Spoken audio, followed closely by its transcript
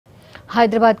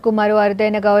హైదరాబాద్ కు మరో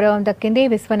అరుదైన గౌరవం దక్కింది.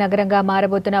 విశ్వనగరంగా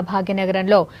మారబోతున్న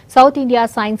భాగ్యనగరంలో సౌత్ ఇండియా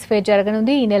సైన్స్ ఫేర్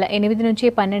జరగనుంది. ఈ నెల 8 నుంచి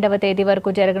 12వ తేదీ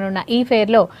వరకు జరగనున్న ఈ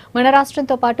ఫేర్ లో మన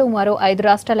రాష్ట్రంతో పాటు మరో 5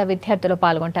 రాష్ట్రాల విద్యార్థులు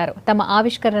పాల్గొంటారు. తమ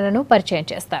ఆవిష్కరణలను పరిచయం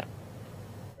చేస్తారు.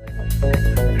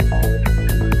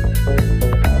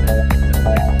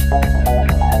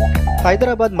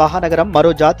 హైదరాబాద్ మహానగరం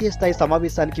మరో జాతీయ స్థాయి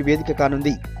సమావేశానికి వేదిక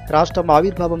కానుంది. రాష్ట్రం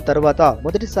ఆవిర్భావం తర్వాత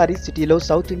మొదటిసారి సిటీలో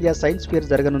సౌత్ ఇండియా సైన్స్ ఫేర్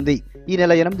జరగనుంది. ఈ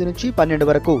నెల 8 నుంచి 12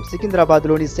 వరకు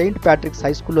సికింద్రాబాద్లోని సెయింట్ ప్యాట్రిక్స్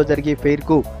హైస్కూల్లో జరిగే ఫెయిర్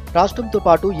కు రాష్ట్రంతో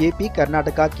పాటు ఏపీ,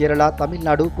 కర్ణాటక, కేరళ,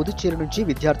 తమిళనాడు, పుదుచ్చేరి నుంచి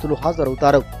విద్యార్థులు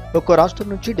హాజరవుతారు. ఒక్కో రాష్ట్రం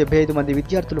నుంచి 75 మంది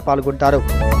విద్యార్థులు పాల్గొంటారు.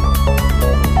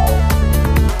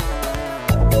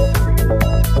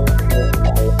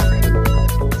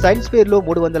 సైన్స్ ఫేర్ లో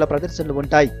 300 ప్రదర్శనలు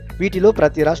ఉంటాయి. వీటిలో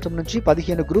ప్రతి రాష్ట్రం నుంచి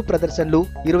 15 గ్రూప్ ప్రదర్శనలు,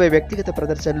 20 వ్యక్తిగత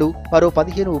ప్రదర్శనలు, మరో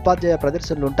 15 ఉపాధ్యాయ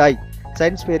ప్రదర్శనలుంటాయి.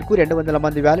 సైన్స్ ఫేర్ కు 200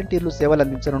 మంది వాలంటీర్లు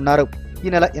సేవలందించనున్నారు.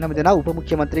 ఈ నెల 8న ఉప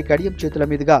ముఖ్యమంత్రి కడియం చేతుల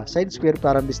మీదుగా సైన్స్ ఫేర్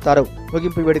ప్రారంభిస్తారు.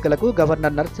 ముగింపు వేడుకలకు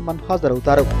గవర్నర్ నరసింహన్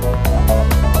హాజరవుతారు.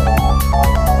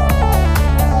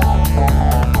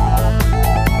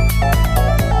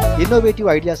 ఇన్నోవేటివ్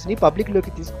ఐడియాస్ ని పబ్లిక్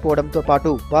లోకి తీసుకుపోవడంతో పాటు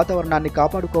వాతావరణాన్ని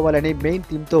కాపాడుకోవాలనే మెయిన్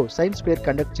థీమ్ తో సైన్స్ ఫేర్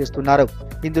కండక్ట్ చేస్తున్నారు.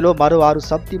 ఇందులో మరో 6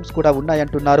 సబ్ థీమ్స్ కూడా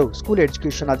ఉన్నాయంటున్నారు స్కూల్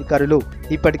ఎడ్యుకేషన్ అధికారులు.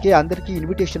 ఇప్పటికే అందరికీ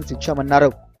ఇన్విటేషన్స్ ఇచ్చామన్నారు.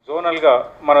 జోనల్ గా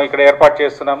మనం ఇక్కడ ఏర్పాటు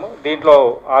చేస్తున్నాము. దీంట్లో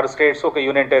 6 స్టేట్స్, ఒక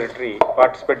యూనియన్ టెరిటరీ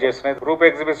పార్టిసిపేట్ చేస్తున్నాయి. గ్రూప్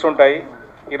ఎగ్జిబిట్స్ ఉంటాయి,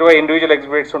 20 ఇండివిజువల్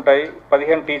ఎగ్జిబిట్స్ ఉంటాయి,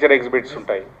 15 టీచర్ ఎగ్జిబిట్స్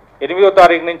ఉంటాయి. 8వ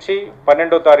తారీఖు నుంచి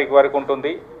 12వ తారీఖు వరకు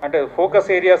ఉంటుంది. అంటే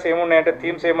focus areas ఏమున్నాయంటే,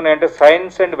 themes ఏమున్నాయంటే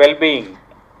science and well being,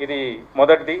 ఇది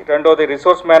మొదటిది. రెండోది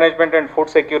resource management and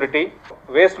food security,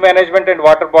 waste management and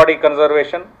water body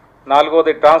conservation,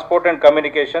 4వది transport and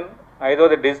communication,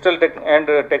 5వది digital and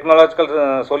technological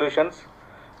solutions,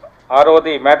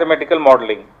 6వది mathematical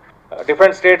modelling.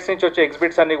 Different states నుంచి వచ్చే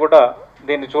ఎగ్జిబిట్స్ అన్ని కూడా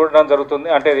దీన్ని చూడడం జరుగుతుంది.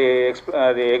 అంటే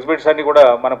అది ఎగ్జిబిట్స్ అన్ని కూడా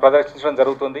మనం ప్రదర్శించడం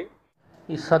జరుగుతుంది.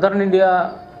 ఈ సదర్న్ ఇండియా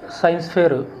సైన్స్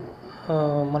ఫేర్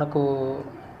మనకు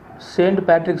సెయింట్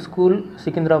ప్యాట్రిక్ స్కూల్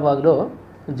సికింద్రాబాద్లో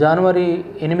జనవరి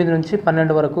 8 నుంచి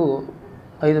 12 వరకు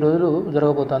 5 రోజులు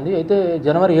జరగబోతోంది. అయితే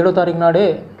జనవరి 7వ తారీఖు నాడే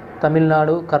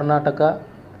తమిళనాడు, కర్ణాటక,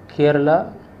 కేరళ,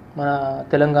 మన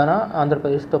తెలంగాణ,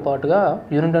 ఆంధ్రప్రదేశ్తో పాటుగా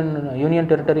యూనియన్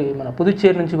టెరిటరీ మన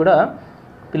పుదుచ్చేరి నుంచి కూడా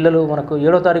పిల్లలు మనకు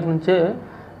 7వ తారీఖు నుంచే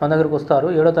మన దగ్గరకు వస్తారు.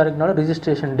 7వ తారీఖు నాడు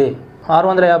రిజిస్ట్రేషన్ డే.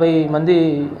 650 మంది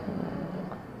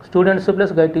స్టూడెంట్స్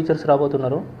ప్లస్ గైడ్ టీచర్స్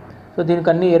రాబోతున్నారు. సో దీనికి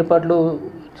అన్ని ఏర్పాట్లు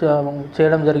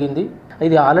చేయడం జరిగింది.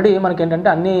 ఇది ఆల్రెడీ మనకి ఏంటంటే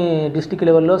అన్ని డిస్టిక్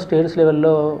లెవెల్లో, స్టేట్స్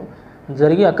లెవెల్లో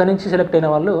జరిగి అక్కడి నుంచి సెలెక్ట్ అయిన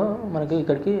వాళ్ళు మనకి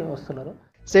ఇక్కడికి వస్తున్నారు.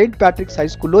 సెయింట్ ప్యాట్రిక్స్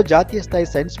హైస్కూల్లో జాతీయ స్థాయి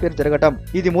సైన్స్ ఫేర్ జరగడం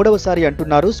ఇది 3వసారి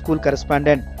అంటున్నారు స్కూల్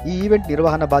కరెస్పాండెంట్. ఈ ఈవెంట్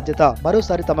నిర్వహణ బాధ్యత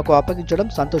మరోసారి తమకు అప్పగించడం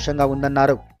సంతోషంగా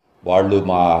ఉందన్నారు. వాళ్ళు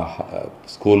మా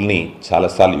స్కూల్ని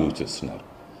చాలాసార్లు యూజ్ చేస్తున్నారు.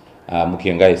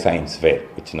 ముఖ్యంగా ఈ సైన్స్ ఫేర్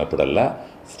వచ్చినప్పుడల్లా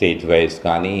స్టేట్ వైజ్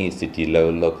కానీ, సిటీ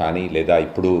లెవెల్లో కానీ, లేదా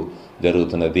ఇప్పుడు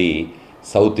జరుగుతున్నది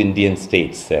south Indian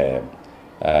states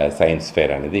science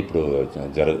fair అనేది ఇప్పుడు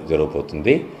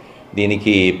జరగబోతుంది.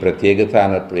 దీనికి ప్రత్యేకత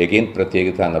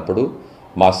అన్నప్పుడు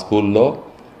మా స్కూల్లో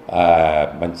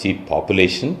మంచి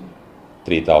పాపులేషన్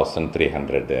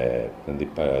 3300 మంది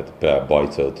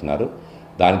బాయ్స్ చదువుతున్నారు.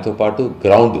 దానితో పాటు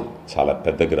గ్రౌండ్ చాలా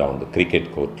పెద్ద గ్రౌండ్, క్రికెట్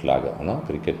కోర్ట్ లాగా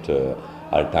క్రికెట్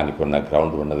ఆడటానికి ఉన్న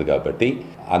గ్రౌండ్ ఉన్నది కాబట్టి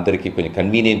అందరికీ కొంచెం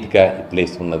కన్వీనియంట్గా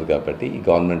ప్లేస్ ఉన్నది కాబట్టి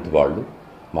గవర్నమెంట్ వాళ్ళు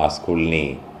మా స్కూల్ని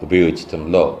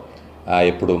ఉపయోగించడంలో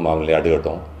ఎప్పుడు మమ్మల్ని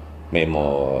అడగటం, మేము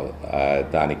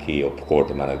దానికి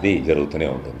ఒప్పుకోవటం అనేది జరుగుతూనే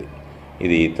ఉంటుంది.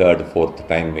 ఇది 3rd, 4th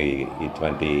టైం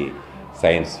ఇటువంటి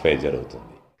సైన్స్ ఫేర్ జరుగుతుంది.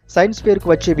 సైన్స్ ఫేర్ కు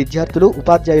వచ్చే విద్యార్థులు,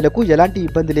 ఉపాధ్యాయులకు ఎలాంటి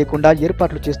ఇబ్బంది లేకుండా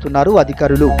ఏర్పాట్లు చేస్తున్నారు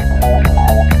అధికారులు.